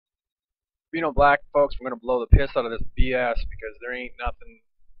Beanoblack, folks, we're going to blow the piss out of this BS because there ain't nothing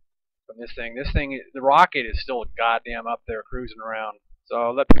from this thing. This thing, the rocket is still goddamn up there cruising around. So I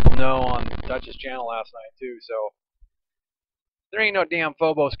let people know on Dutch's channel last night too. So there ain't no damn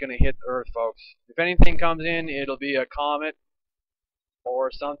Phobos going to hit the Earth, folks. If anything comes in, it'll be a comet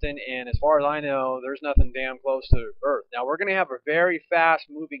or something. And as far as I know, there's nothing damn close to Earth. Now we're going to have a very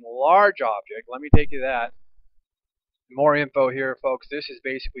fast-moving large object. Let me take you to that. More info here, folks. This is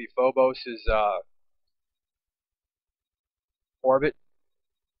basically Phobos's orbit.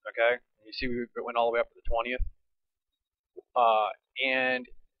 Okay, you see we went all the way up to the 20th. And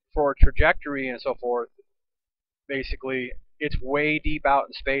for trajectory and so forth, basically it's way deep out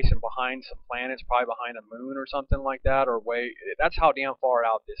in space and behind some planets, probably behind the moon or something like that, or that's how damn far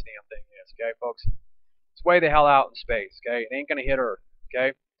out this damn thing is. Okay, folks, it's way the hell out in space. Okay, it ain't gonna hit Earth.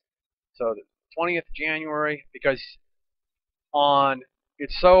 Okay, so the 20th of January, because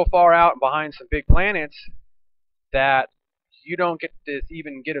it's so far out and behind some big planets that you don't get to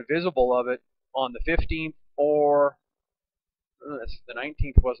even get a visible of it on the 15th, or the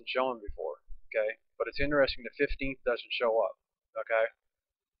 19th wasn't showing before. Okay, but it's interesting the 15th doesn't show up. Okay,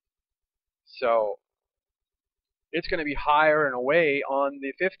 so it's going to be higher and away on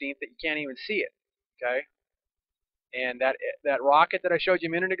the 15th that you can't even see it. Okay, and that rocket that I showed you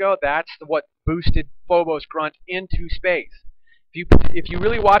a minute ago, that's what boosted Phobos Grunt into space. If you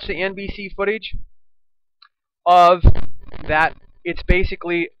really watch the NBC footage of that, it's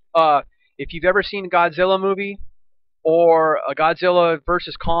basically if you've ever seen a Godzilla movie or a Godzilla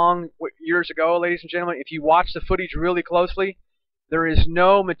versus Kong years ago, ladies and gentlemen, if you watch the footage really closely, there is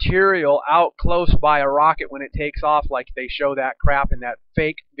no material out close by a rocket when it takes off like they show that crap in that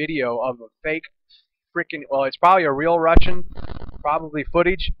fake video of a fake freaking, well, it's probably a real Russian, probably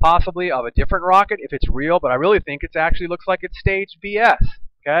footage, possibly, of a different rocket if it's real, but I really think it actually looks like it's staged BS,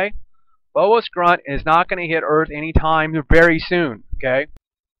 okay? Phobos Grunt is not going to hit Earth anytime very soon, okay?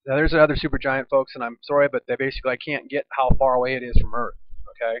 Now there's another supergiant, folks, and I'm sorry, but they basically, I can't get how far away it is from Earth,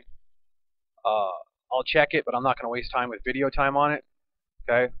 okay? I'll check it, but I'm not going to waste time with video time on it,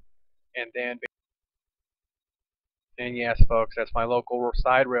 okay? And yes, folks, that's my local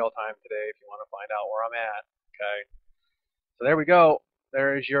side rail time today if you want to find out where I'm at, okay? So there we go.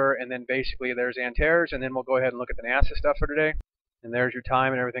 There's your, and then basically there's Antares, and then we'll go ahead and look at the NASA stuff for today. And there's your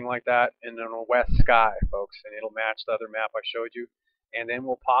time and everything like that, and then a west sky, folks, and it'll match the other map I showed you. And then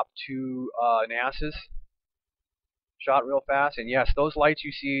we'll pop to NASA's shot real fast. And yes, those lights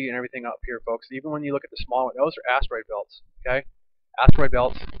you see and everything up here, folks, even when you look at the small ones, those are asteroid belts, okay? Asteroid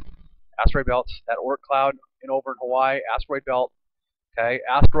belts, that Oort cloud over in Hawaii, asteroid belt, okay?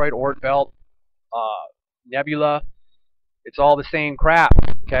 Asteroid, Oort belt, nebula, it's all the same crap,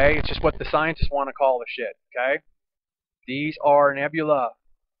 okay? It's just what the scientists want to call the shit, okay? These are nebula,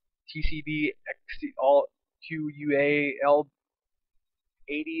 TCB, all QUA, L80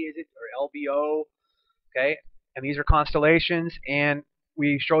 is it, or LBO, okay? And these are constellations, and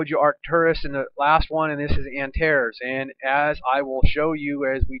we showed you Arcturus in the last one, and this is Antares. And as I will show you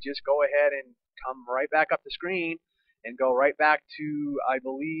as we just go ahead and come right back up the screen and go right back to, I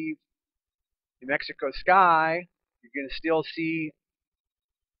believe, New Mexico sky, you're going to still see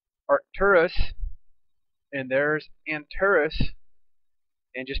Arcturus, and there's Antares,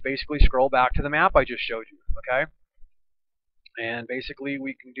 and just basically scroll back to the map I just showed you, okay? And basically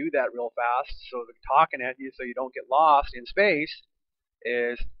we can do that real fast, so the talking at you so you don't get lost in space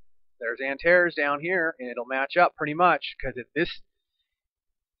is there's Antares down here, and it'll match up pretty much, because if this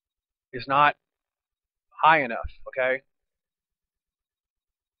is not high enough, okay?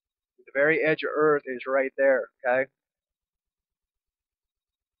 The very edge of Earth is right there, okay?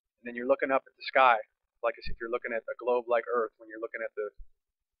 And then you're looking up at the sky, like as if you're looking at a globe like Earth when you're looking at the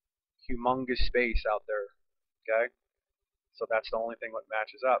humongous space out there, okay? So that's the only thing that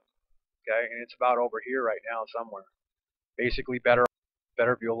matches up, okay? And it's about over here right now somewhere. Basically better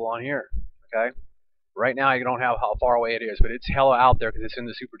viewable on here, okay? Right now you don't have how far away it is, but it's hella out there because it's in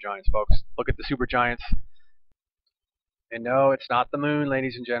the supergiants, folks. Look at the supergiants. And no, it's not the moon,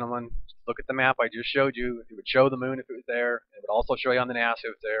 ladies and gentlemen. Look at the map I just showed you. It would show the moon if it was there. It would also show you on the NASA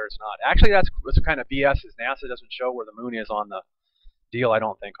if it's there. It's not. Actually, that's kind of BS, is NASA doesn't show where the moon is on the deal, I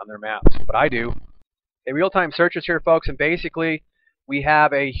don't think, on their maps. But I do. Okay, real-time searches here, folks, and basically we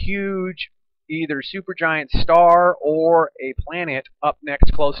have a huge either supergiant star or a planet up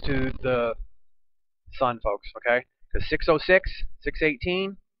next close to the sun, folks, okay? Because 606,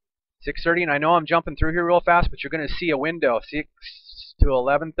 618, 630, and I know I'm jumping through here real fast, but you're going to see a window, 6 to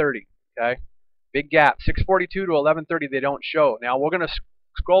 1130, okay? Big gap, 642 to 1130 they don't show. Now we're going to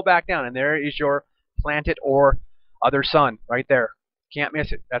scroll back down, and there is your planet or other sun right there, Can't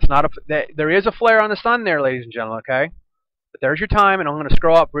miss it. That's not there is a flare on the sun there, ladies and gentlemen, okay? But there's your time, and I'm going to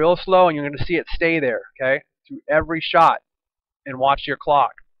scroll up real slow, and you're going to see it stay there, okay? Through every shot, and watch your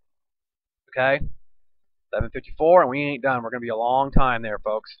clock, okay? 11:54, and we ain't done. We're going to be a long time there,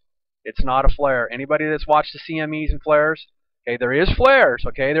 folks. It's not a flare. Anybody that's watched the CMEs and flares, okay, there is flares,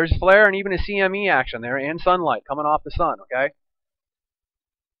 okay? There's flare and even a CME action there, and sunlight coming off the sun, okay?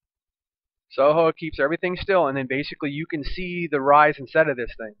 Soho keeps everything still, and then basically you can see the rise and set of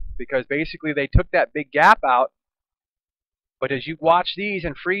this thing, because basically they took that big gap out, but as you watch these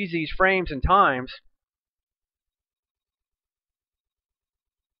and freeze these frames and times,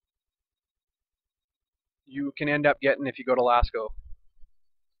 you can end up getting, if you go to LASCO,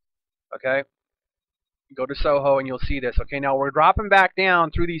 okay? Go to Soho and you'll see this. Okay, now we're dropping back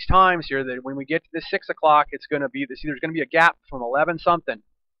down through these times here that when we get to this 6 o'clock, it's going to be this. There's going to be a gap from 11 something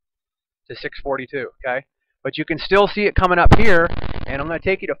to 6:42. Okay, but you can still see it coming up here, and I'm going to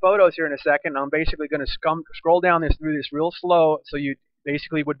take you to photos here in a second. I'm basically going to scroll down through this real slow, so you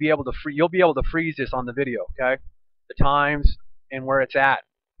basically would be able to you'll be able to freeze this on the video. Okay, the times and where it's at.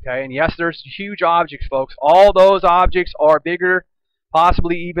 Okay, and yes, there's huge objects, folks. All those objects are bigger,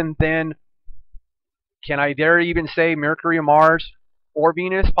 possibly even than. Can I dare even say Mercury or Mars or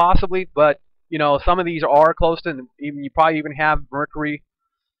Venus, possibly? But, you know, some of these are close to, even you probably even have Mercury,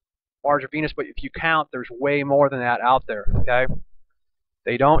 Mars, or Venus, but if you count, there's way more than that out there, okay?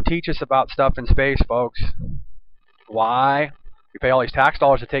 They don't teach us about stuff in space, folks. Why? We pay all these tax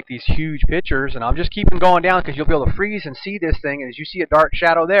dollars to take these huge pictures, and I'm just keeping going down because you'll be able to freeze and see this thing, and as you see a dark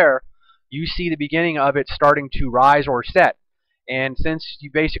shadow there, you see the beginning of it starting to rise or set. And since you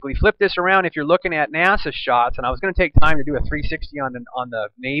basically flip this around, if you're looking at NASA shots, and I was going to take time to do a 360 on the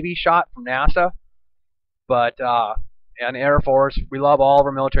Navy shot from NASA, but and Air Force, we love all of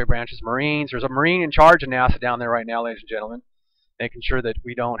our military branches, Marines. There's a Marine in charge of NASA down there right now, ladies and gentlemen, making sure that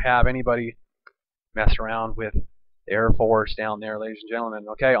we don't have anybody mess around with the Air Force down there, ladies and gentlemen.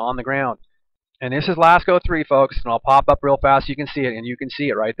 Okay, on the ground. And this is LASCO 3, folks, and I'll pop up real fast so you can see it, and you can see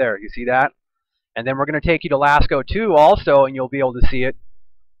it right there. You see that? And then we're going to take you to LASCO 2 also, and you'll be able to see it.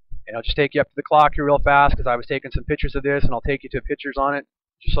 And I'll just take you up to the clock here real fast because I was taking some pictures of this, and I'll take you to pictures on it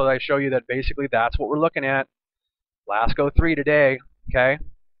just so that I show you that basically that's what we're looking at. LASCO 3 today, okay?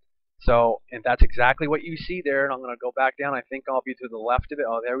 So, and that's exactly what you see there, and I'm going to go back down. I think I'll be to the left of it.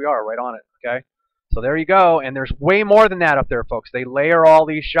 Oh, there we are, right on it, okay? So there you go, and there's way more than that up there, folks. They layer all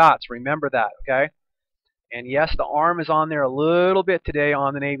these shots. Remember that, okay? And yes, the arm is on there a little bit today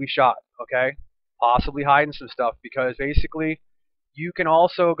on the Navy shot, okay? Possibly hiding some stuff, because basically you can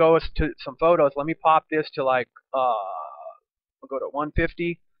also go to some photos. Let me pop this to like we'll go to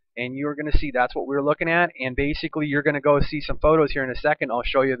 150, and you're going to see that's what we're looking at. And basically you're going to go see some photos here in a second. I'll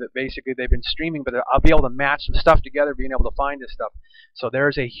show you that basically they've been streaming, but I'll be able to match some stuff together, being able to find this stuff. So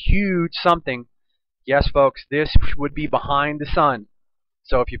there's a huge something. Yes, folks, this would be behind the sun.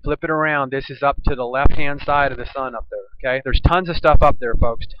 So if you flip it around, this is up to the left-hand side of the sun up there, okay? There's tons of stuff up there,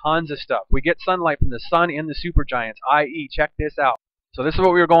 folks, tons of stuff. We get sunlight from the sun in the supergiants, i.e., check this out. So this is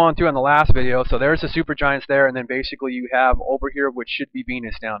what we were going through in the last video. So there's the supergiants there, and then basically you have over here, which should be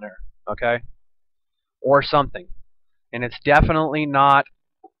Venus down there, okay? Or something. And it's definitely not,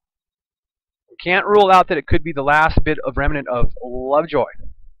 we can't rule out that it could be the last bit of remnant of Lovejoy,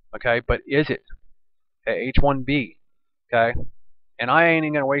 okay? But is it? Okay, H1b, okay? And I ain't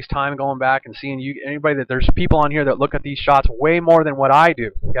even going to waste time going back and seeing anybody that there's people on here that look at these shots way more than what I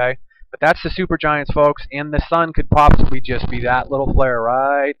do, okay? But that's the supergiants, folks, and the sun could possibly just be that little flare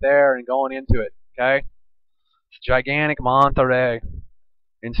right there and going into it, okay? It's gigantic Monterey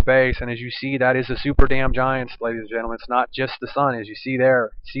in space, and as you see, that is the super damn giants, ladies and gentlemen. It's not just the sun, as you see there.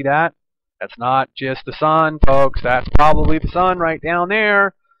 See that? That's not just the sun, folks. That's probably the sun right down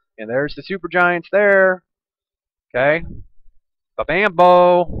there, and there's the supergiants there, okay?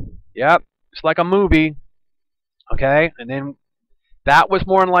 Bambo, yep, it's like a movie, okay? And then that was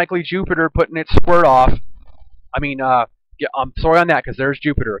more than likely Jupiter putting its squirt off. I mean, yeah, I'm sorry on that because there's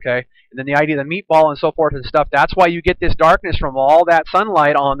Jupiter, okay? And then the idea of the meatball and so forth and stuff, that's why you get this darkness from all that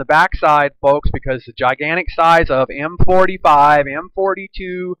sunlight on the backside, folks, because the gigantic size of M45,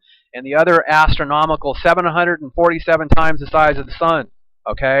 M42, and the other astronomical 747 times the size of the sun,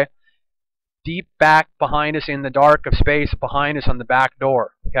 okay? Deep back behind us in the dark of space, behind us on the back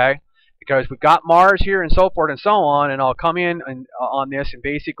door, okay? Because we've got Mars here and so forth and so on, and I'll come in and, on this, and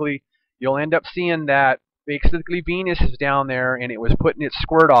basically you'll end up seeing that basically Venus is down there, and it was putting its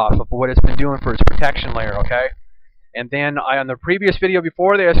squirt off of what it's been doing for its protection layer, okay? And then on the previous video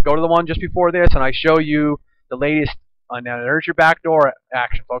before this, go to the one just before this, and I show you the latest. Now there's your back door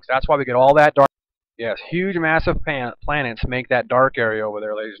action, folks. That's why we get all that dark. Yes, huge, massive planets make that dark area over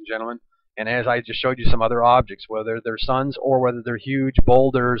there, ladies and gentlemen. And as I just showed you some other objects, whether they're suns or whether they're huge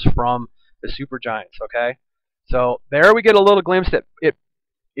boulders from the supergiants, okay? So there we get a little glimpse that it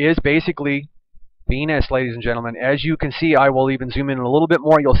is basically Venus, ladies and gentlemen. As you can see, I will even zoom in a little bit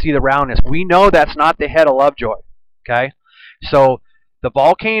more. You'll see the roundness. We know that's not the head of Lovejoy, okay? So the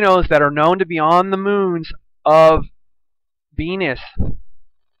volcanoes that are known to be on the moons of Venus,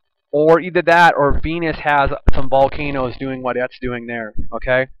 or either that or Venus has some volcanoes doing what it's doing there,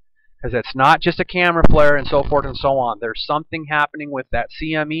 okay? Because it's not just a camera flare and so forth and so on. There's something happening with that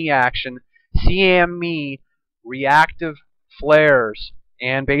CME action, CME reactive flares,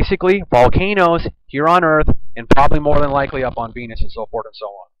 and basically volcanoes here on Earth and probably more than likely up on Venus and so forth and so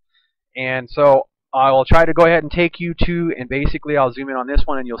on. And so I will try to go ahead and take you to, and basically I'll zoom in on this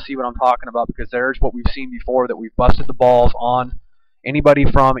one and you'll see what I'm talking about, because there's what we've seen before that we've busted the balls on. Anybody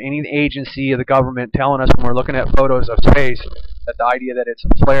from any agency of the government telling us when we're looking at photos of space that the idea that it's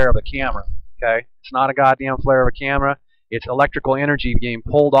a flare of a camera, okay? It's not a goddamn flare of a camera. It's electrical energy being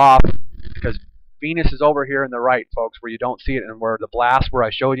pulled off, because Venus is over here in the right, folks, where you don't see it, and where the blast where I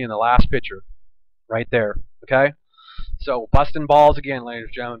showed you in the last picture, right there, okay? So busting balls again, ladies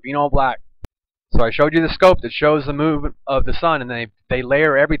and gentlemen. Beanoblack. So I showed you the scope that shows the movement of the sun, and they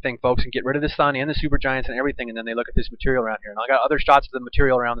layer everything, folks, and get rid of the sun and the supergiants and everything, and then they look at this material around here. And I got other shots of the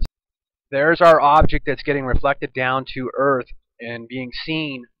material around this. There's our object that's getting reflected down to Earth and being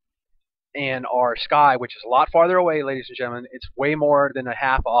seen in our sky, which is a lot farther away, ladies and gentlemen. It's way more than a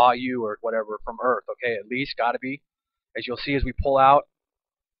half AU or whatever from Earth, okay? At least got to be. As you'll see as we pull out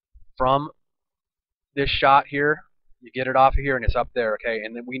from this shot here, you get it off of here and it's up there, okay?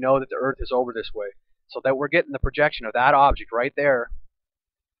 And then we know that the Earth is over this way. So that we're getting the projection of that object right there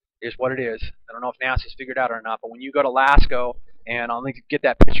is what it is. I don't know if NASA's figured out or not, but when you go to LASCO, and I'll get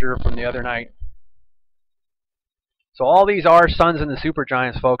that picture from the other night. So all these are suns and the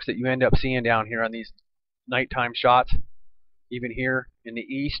supergiants, folks, that you end up seeing down here on these nighttime shots, even here in the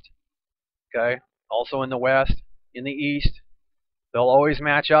east, okay? Also in the west, in the east. They'll always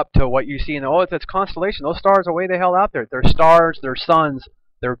match up to what you see in the, oh, it's constellation. Those stars are way the hell out there. They're stars, they're suns,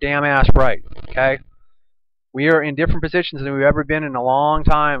 they're damn ass bright, okay? We are in different positions than we've ever been in a long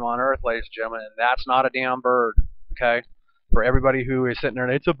time on Earth, ladies and gentlemen, and that's not a damn bird, okay? For everybody who is sitting there,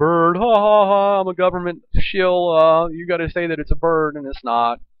 it's a bird, ha ha ha, I'm a government shill, you gotta say that it's a bird, and it's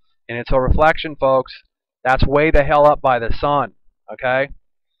not. And it's a reflection, folks. That's way the hell up by the sun, okay?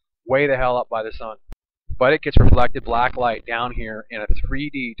 Way the hell up by the sun. But it gets reflected black light down here in a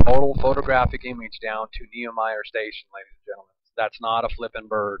 3D total photographic image down to Nehemiah Station, ladies and gentlemen. That's not a flippin'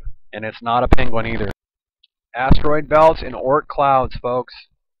 bird, and it's not a penguin either. Asteroid belts and Oort clouds, folks.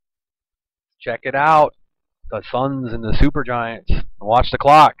 Check it out. The suns and the supergiants. Watch the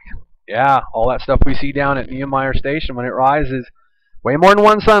clock. Yeah, all that stuff we see down at Nehemiah Station when it rises. Way more than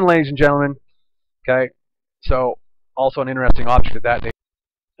one sun, ladies and gentlemen. Okay, so also an interesting object at that day.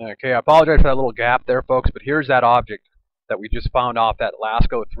 Okay, I apologize for that little gap there, folks, but here's that object that we just found off that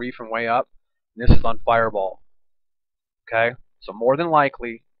LASCO 3 from way up. And this is on Fireball. Okay, so more than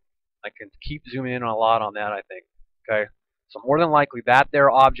likely, I can keep zooming in a lot on that, I think. Okay, so more than likely that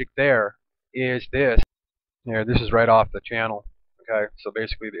there object there is this. Here, this is right off the channel. Okay, so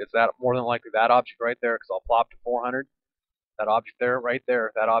basically it's that, more than likely that object right there, because I'll plop to 400. That object there, right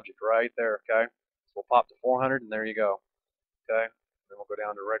there, that object right there, okay? So we'll pop to 400, and there you go. Okay, then we'll go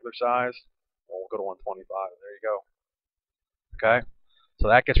down to regular size. We'll go to 125. There you go. Okay, so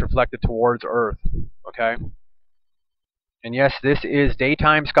that gets reflected towards Earth. Okay, and yes, this is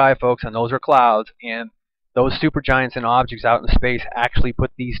daytime sky, folks, and those are clouds. And those supergiants and objects out in space actually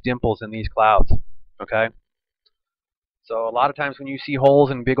put these dimples in these clouds. Okay, so a lot of times when you see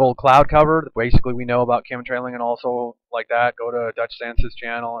holes in big old cloud cover, basically we know about chemtrailing and also like that. Go to Dutch Census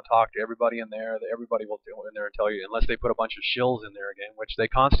channel and talk to everybody in there. Everybody will go in there and tell you, unless they put a bunch of shills in there again, which they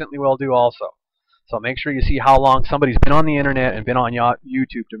constantly will do also. So make sure you see how long somebody's been on the internet and been on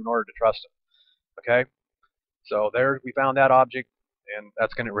YouTube in order to trust them. Okay, so there we found that object, and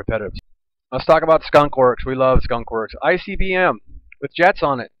that's going to be repetitive. Let's talk about Skunk Works. We love Skunk Works. ICBM with jets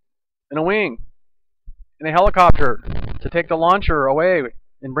on it and a wing and a helicopter to take the launcher away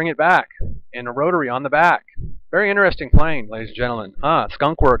and bring it back, and a rotary on the back. Very interesting plane, ladies and gentlemen.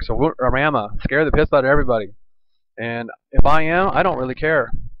 Skunk Works, a Rama, scare the piss out of everybody. And if I am, I don't really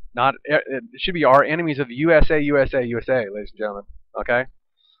care. It should be our enemies of USA, USA, USA, ladies and gentlemen. Okay?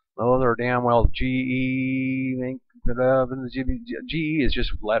 Those are damn well GE. GE is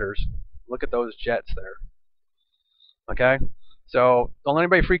just letters. Look at those jets there. Okay? So don't let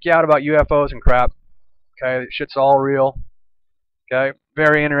anybody freak you out about UFOs and crap. Okay? Shit's all real. Okay?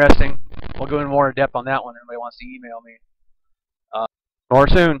 Very interesting. we'll go in more in depth on that one. If anybody wants to email me. More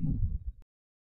soon.